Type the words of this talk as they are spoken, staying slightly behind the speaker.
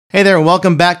Hey there,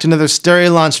 welcome back to another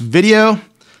Stereo Launch video.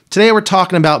 Today we're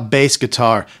talking about bass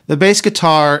guitar. The bass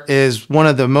guitar is one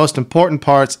of the most important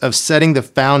parts of setting the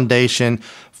foundation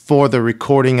for the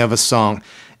recording of a song.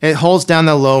 It holds down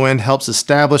the low end, helps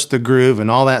establish the groove and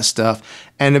all that stuff,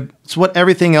 and it's what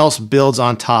everything else builds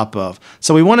on top of.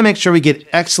 So we want to make sure we get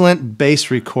excellent bass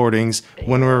recordings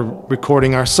when we're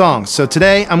recording our songs. So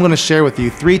today I'm going to share with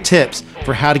you 3 tips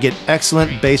for how to get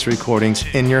excellent bass recordings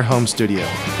in your home studio.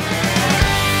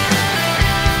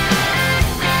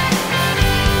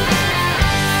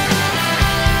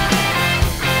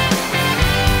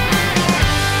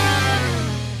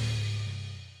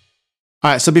 All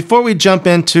right, so before we jump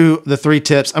into the 3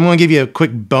 tips, I'm going to give you a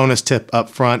quick bonus tip up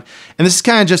front. And this is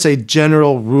kind of just a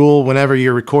general rule whenever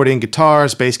you're recording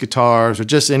guitars, bass guitars, or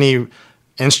just any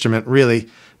instrument really.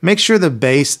 Make sure the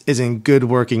bass is in good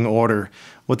working order.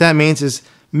 What that means is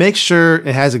make sure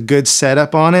it has a good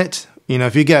setup on it. You know,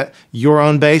 if you got your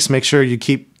own bass, make sure you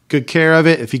keep good care of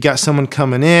it. If you got someone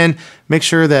coming in, make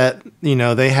sure that, you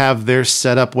know, they have their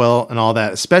setup well and all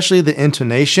that, especially the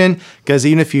intonation, because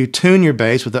even if you tune your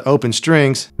bass with the open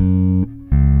strings,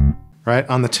 right,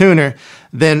 on the tuner,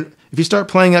 then if you start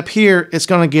playing up here, it's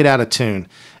going to get out of tune.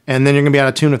 And then you're going to be out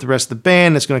of tune with the rest of the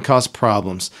band. It's going to cause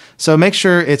problems. So make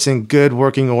sure it's in good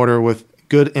working order with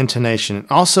good intonation.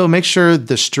 Also, make sure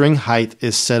the string height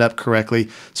is set up correctly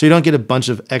so you don't get a bunch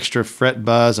of extra fret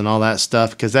buzz and all that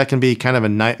stuff, because that can be kind of a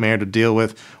nightmare to deal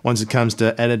with once it comes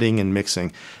to editing and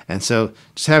mixing. And so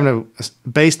just having a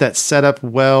bass that's set up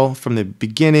well from the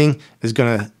beginning is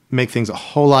going to make things a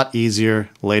whole lot easier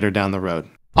later down the road.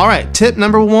 All right, tip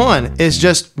number 1 is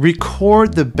just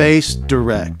record the bass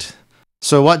direct.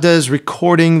 So what does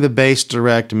recording the bass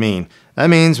direct mean? That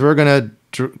means we're going to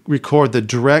record the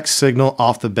direct signal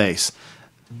off the bass.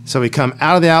 So we come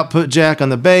out of the output jack on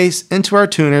the bass into our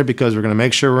tuner, because we're going to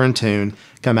make sure we're in tune,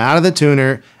 come out of the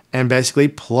tuner and basically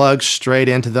plug straight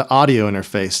into the audio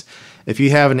interface. If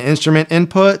you have an instrument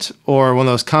input or one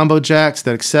of those combo jacks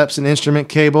that accepts an instrument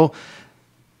cable,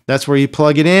 that's where you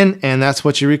plug it in and that's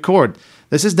what you record.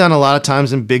 This is done a lot of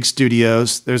times in big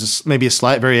studios. There's maybe a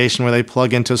slight variation where they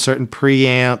plug into a certain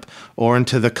preamp or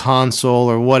into the console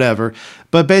or whatever.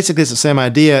 But basically it's the same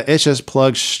idea. It's just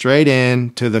plugged straight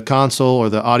in to the console or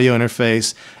the audio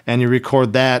interface, and you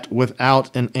record that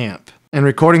without an amp. And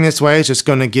recording this way is just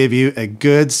going to give you a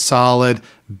good solid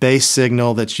bass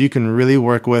signal that you can really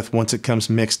work with once it comes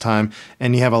mix time.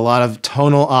 And you have a lot of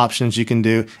tonal options you can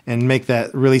do and make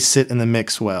that really sit in the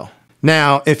mix well.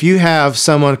 Now, if you have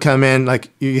someone come in,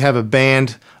 like you have a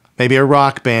band, maybe a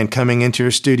rock band coming into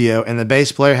your studio, and the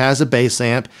bass player has a bass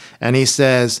amp, and he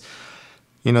says,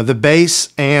 you know, the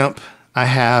bass amp I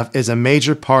have is a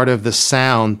major part of the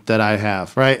sound that I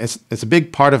have, right? It's a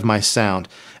big part of my sound.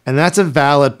 And that's a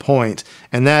valid point.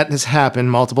 And that has happened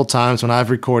multiple times when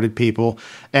I've recorded people.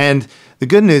 And the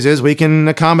good news is we can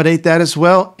accommodate that as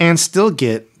well and still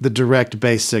get the direct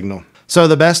bass signal. So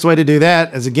the best way to do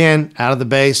that is, again, out of the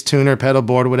bass, tuner, pedal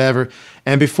board, whatever.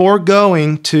 And before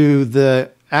going to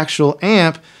the actual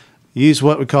amp, use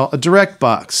what we call a direct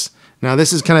box. Now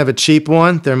this is kind of a cheap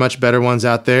one. There are much better ones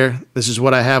out there. This is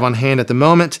what I have on hand at the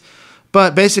moment.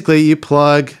 But basically you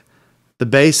plug the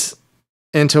bass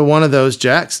into one of those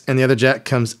jacks and the other jack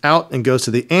comes out and goes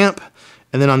to the amp.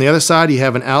 And then on the other side you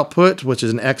have an output, which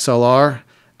is an XLR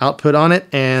output on it,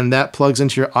 and that plugs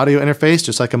into your audio interface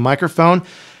just like a microphone.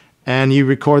 And you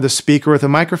record the speaker with a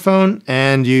microphone,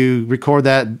 and you record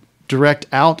that direct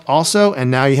out also,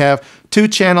 and now you have 2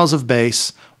 channels of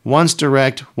bass. One's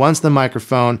direct, one's the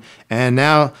microphone, and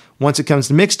now once it comes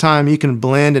to mix time, you can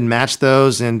blend and match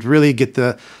those and really get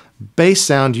the bass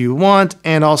sound you want,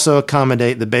 and also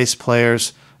accommodate the bass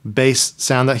player's bass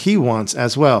sound that he wants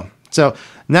as well. So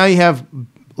now you have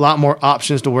a lot more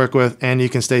options to work with, and you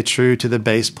can stay true to the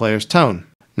bass player's tone.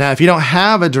 Now if you don't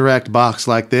have a direct box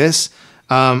like this,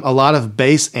 a lot of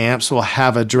bass amps will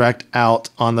have a direct out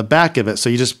on the back of it. So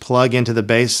you just plug into the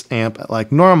bass amp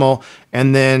like normal,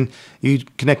 and then you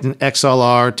connect an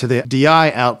XLR to the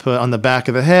DI output on the back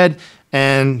of the head,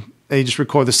 and you just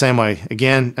record the same way.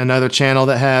 Again, another channel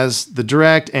that has the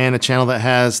direct and a channel that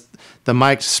has the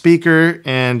mic speaker,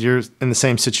 and you're in the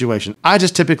same situation. I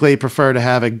just typically prefer to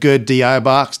have a good DI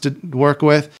box to work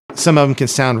with. Some of them can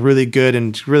sound really good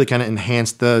and really kind of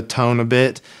enhance the tone a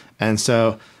bit. And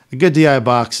so a good DI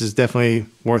box is definitely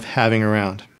worth having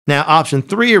around. Now, option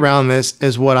 3 around this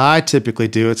is what I typically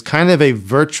do. It's kind of a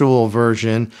virtual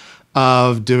version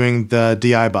of doing the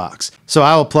DI box. So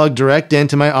I will plug direct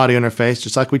into my audio interface,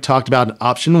 just like we talked about in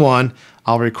option 1.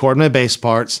 I'll record my bass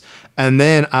parts, and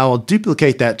then I will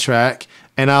duplicate that track,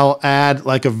 and I'll add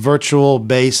like a virtual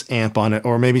bass amp on it,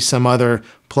 or maybe some other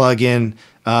plug-in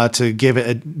to give it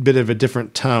a bit of a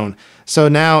different tone. So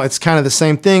now it's kind of the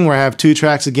same thing where I have two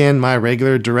tracks again, my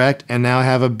regular direct, and now I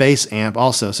have a bass amp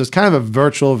also. So it's kind of a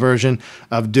virtual version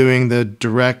of doing the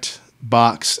direct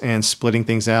box and splitting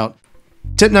things out.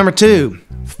 Tip number 2,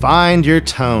 find your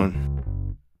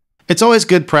tone. It's always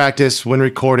good practice when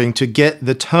recording to get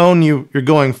the tone you're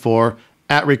going for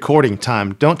at recording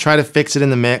time. Don't try to fix it in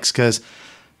the mix, because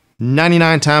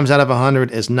 99 times out of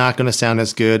 100 is not going to sound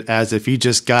as good as if you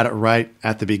just got it right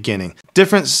at the beginning.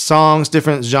 Different songs,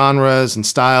 different genres and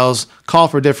styles call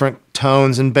for different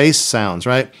tones and bass sounds,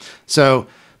 right? So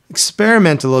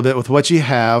experiment a little bit with what you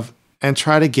have and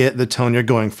try to get the tone you're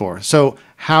going for. So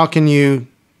how can you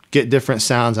get different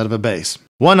sounds out of a bass?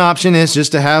 One option is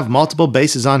just to have multiple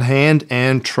basses on hand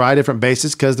and try different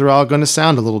basses, because they're all going to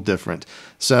sound a little different.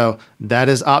 So that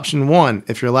is option 1.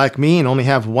 If you're like me and only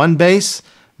have one bass,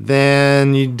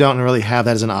 then you don't really have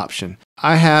that as an option.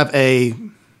 I have a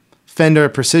Fender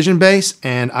Precision bass,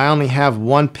 and I only have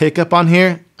one pickup on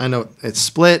here. I know it's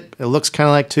split. It looks kind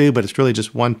of like two, but it's really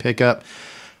just one pickup.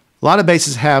 A lot of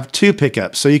basses have two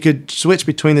pickups, so you could switch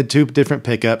between the two different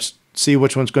pickups, see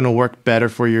which one's going to work better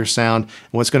for your sound, and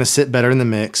what's going to sit better in the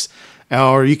mix.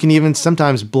 Or you can even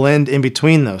sometimes blend in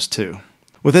between those two.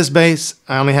 With this bass,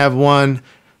 I only have one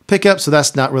pickup, so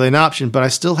that's not really an option, but I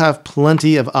still have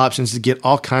plenty of options to get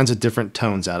all kinds of different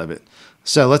tones out of it.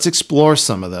 So let's explore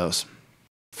some of those.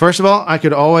 First of all, I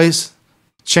could always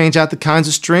change out the kinds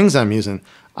of strings I'm using.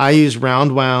 I use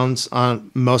round wounds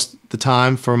on most of the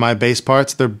time for my bass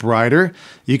parts. They're brighter.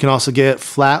 You can also get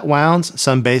flat wounds.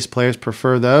 Some bass players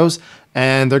prefer those,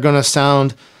 and they're going to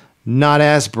sound not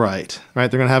as bright, right?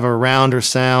 They're going to have a rounder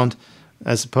sound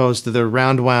as opposed to the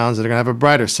round wounds that are going to have a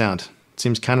brighter sound.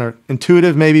 Seems kind of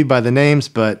intuitive maybe by the names,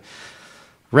 but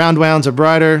round wounds are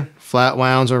brighter, flat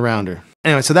wounds are rounder.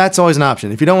 Anyway, so that's always an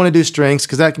option. If you don't want to do strings,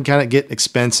 because that can kind of get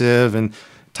expensive and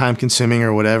time consuming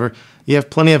or whatever, you have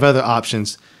plenty of other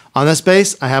options. On this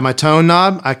bass, I have my tone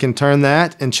knob. I can turn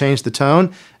that and change the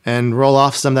tone and roll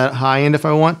off some of that high end if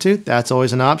I want to. That's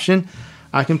always an option.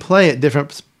 I can play at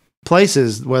different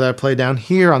places. Whether I play down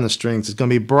here on the strings, it's going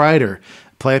to be brighter.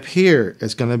 Play up here,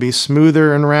 it's going to be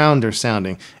smoother and rounder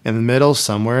sounding. In the middle,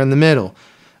 somewhere in the middle.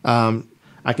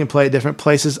 I can play at different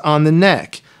places on the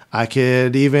neck. I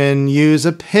could even use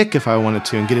a pick if I wanted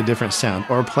to and get a different sound,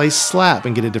 or play slap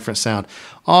and get a different sound.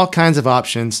 All kinds of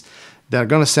options that are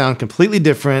going to sound completely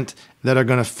different, that are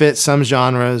going to fit some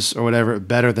genres or whatever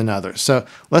better than others. So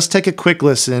let's take a quick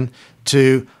listen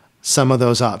to some of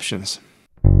those options.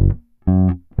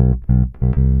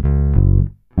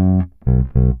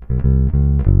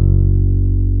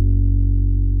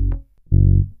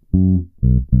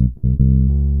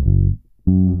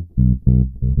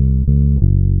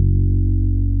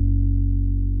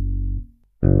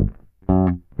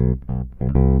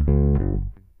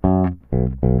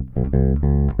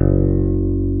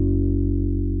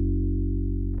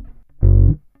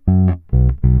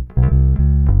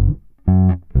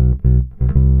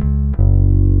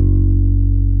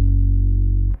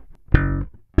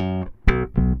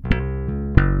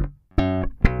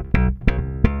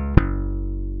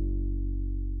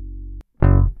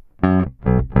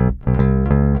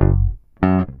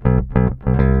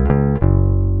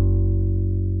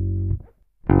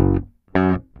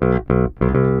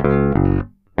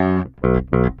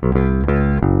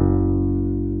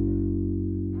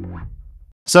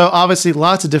 So obviously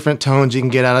lots of different tones you can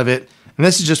get out of it. And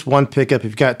this is just one pickup. If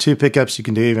you've got two pickups, you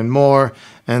can do even more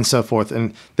and so forth.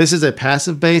 And this is a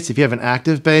passive bass. If you have an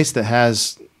active bass that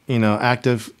has,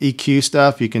 active EQ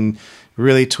stuff, you can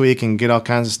really tweak and get all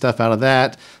kinds of stuff out of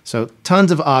that. So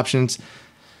tons of options.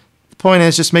 The point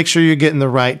is just make sure you're getting the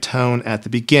right tone at the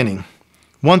beginning.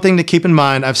 One thing to keep in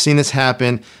mind, I've seen this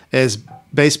happen, is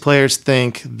bass players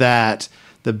think that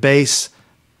the bass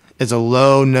is a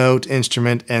low note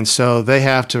instrument, and so they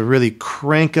have to really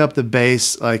crank up the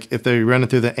bass. Like if they're running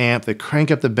through the amp, they crank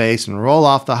up the bass and roll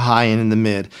off the high end and the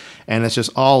mid, and it's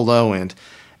just all low end.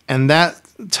 And that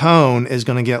tone is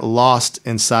going to get lost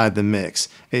inside the mix.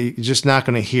 You're just not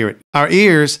going to hear it. Our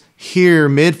ears hear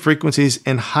mid frequencies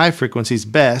and high frequencies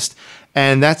best,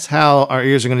 and that's how our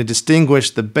ears are going to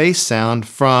distinguish the bass sound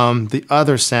from the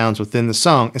other sounds within the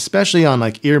song, especially on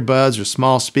like earbuds or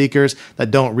small speakers that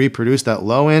don't reproduce that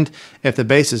low end. If the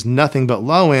bass is nothing but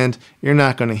low end, you're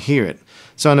not going to hear it.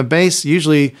 So on a bass,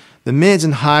 usually the mids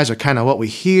and highs are kind of what we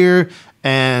hear,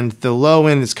 and the low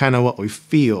end is kind of what we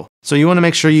feel. So you want to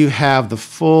make sure you have the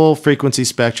full frequency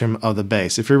spectrum of the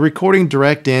bass. If you're recording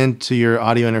direct into your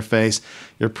audio interface,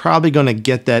 you're probably going to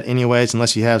get that anyways,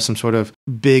 unless you have some sort of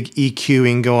big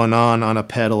EQing going on a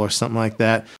pedal or something like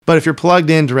that. But if you're plugged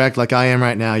in direct like I am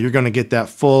right now, you're going to get that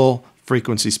full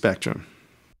frequency spectrum.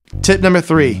 Tip number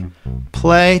 3,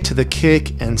 play to the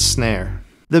kick and snare.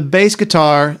 The bass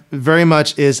guitar very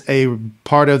much is a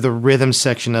part of the rhythm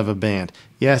section of a band.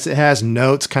 Yes, it has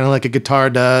notes kind of like a guitar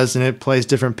does, and it plays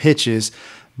different pitches,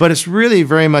 but it's really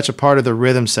very much a part of the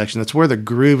rhythm section. That's where the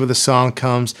groove of the song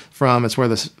comes from. It's where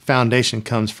the foundation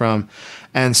comes from.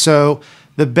 And so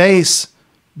the bass,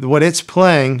 what it's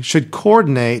playing, should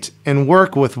coordinate and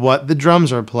work with what the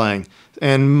drums are playing,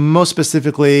 and most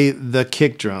specifically the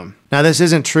kick drum. Now, this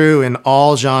isn't true in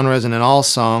all genres and in all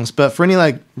songs, but for any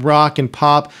like rock and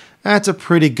pop, that's a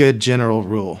pretty good general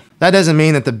rule. That doesn't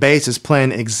mean that the bass is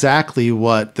playing exactly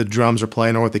what the drums are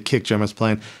playing or what the kick drum is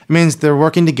playing. It means they're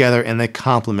working together and they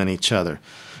complement each other.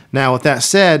 Now, with that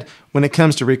said, when it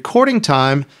comes to recording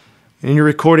time, and you're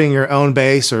recording your own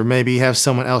bass, or maybe you have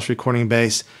someone else recording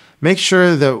bass, make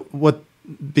sure that what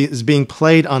is being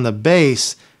played on the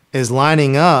bass is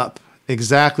lining up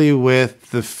exactly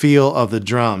with the feel of the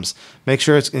drums. Make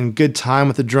sure it's in good time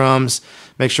with the drums.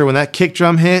 Make sure when that kick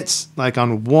drum hits, like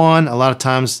on 1, a lot of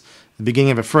times the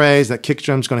beginning of a phrase, that kick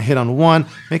drum's going to hit on 1.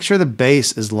 Make sure the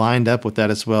bass is lined up with that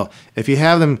as well. If you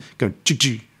have them go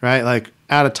choo-choo, right, like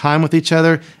out of time with each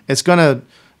other, it's going to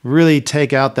really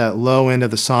take out that low end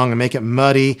of the song and make it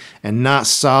muddy and not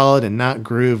solid and not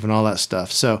groove and all that stuff.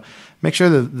 So make sure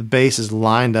that the bass is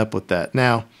lined up with that.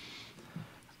 Now,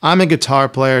 I'm a guitar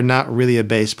player, not really a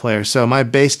bass player, so my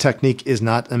bass technique is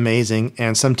not amazing,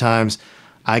 and sometimes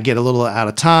I get a little out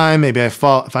of time. Maybe I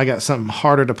fall, if I got something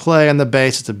harder to play on the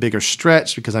bass, it's a bigger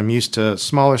stretch because I'm used to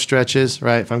smaller stretches,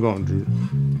 right? If I'm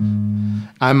going,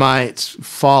 I might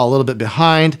fall a little bit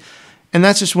behind. And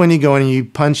that's just when you go in and you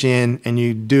punch in and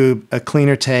you do a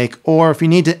cleaner take, or if you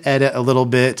need to edit a little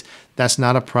bit, that's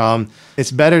not a problem.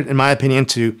 It's better, in my opinion,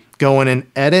 to go in and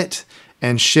edit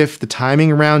and shift the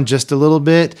timing around just a little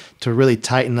bit to really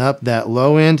tighten up that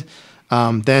low end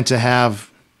than to have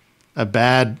a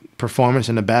bad performance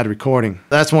and a bad recording.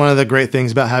 That's one of the great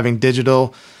things about having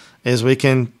digital, is we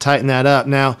can tighten that up.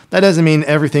 Now, that doesn't mean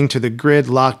everything to the grid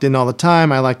locked in all the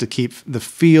time. I like to keep the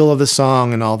feel of the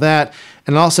song and all that.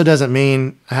 And it also doesn't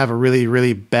mean I have a really,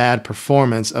 really bad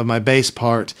performance of my bass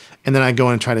part and then I go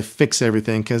in and try to fix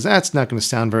everything, because that's not going to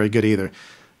sound very good either.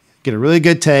 Get a really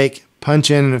good take,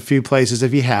 punch in a few places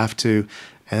if you have to,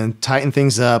 and tighten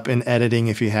things up in editing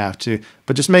if you have to.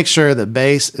 But just make sure the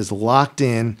bass is locked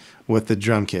in with the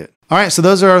drum kit. All right, so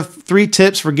those are our 3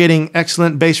 tips for getting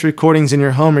excellent bass recordings in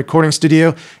your home recording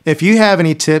studio. If you have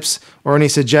any tips or any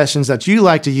suggestions that you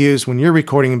like to use when you're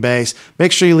recording bass,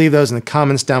 make sure you leave those in the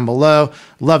comments down below.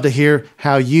 Love to hear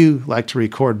how you like to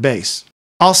record bass.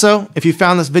 Also, if you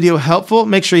found this video helpful,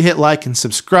 make sure you hit like and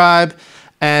subscribe.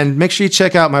 And make sure you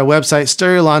check out my website,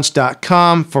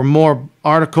 stereolaunch.com, for more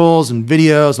articles and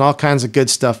videos and all kinds of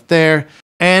good stuff there.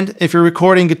 And if you're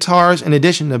recording guitars in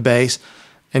addition to bass,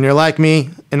 and you're like me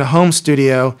in a home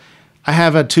studio, I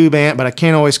have a tube amp, but I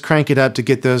can't always crank it up to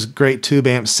get those great tube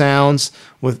amp sounds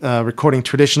with recording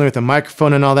traditionally with a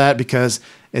microphone and all that, because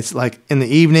it's like in the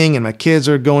evening and my kids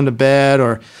are going to bed,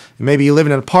 or maybe you live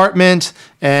in an apartment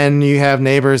and you have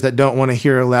neighbors that don't want to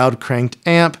hear a loud cranked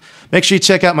amp. Make sure you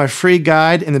check out my free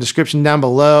guide in the description down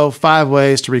below, 5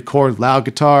 ways to record loud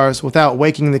guitars without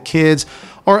waking the kids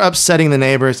or upsetting the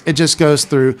neighbors. It just goes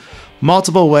through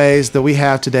multiple ways that we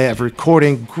have today of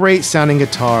recording great sounding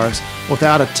guitars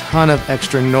without a ton of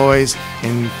extra noise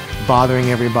and bothering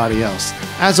everybody else.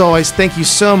 As always, thank you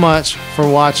so much for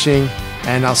watching,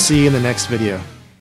 and I'll see you in the next video.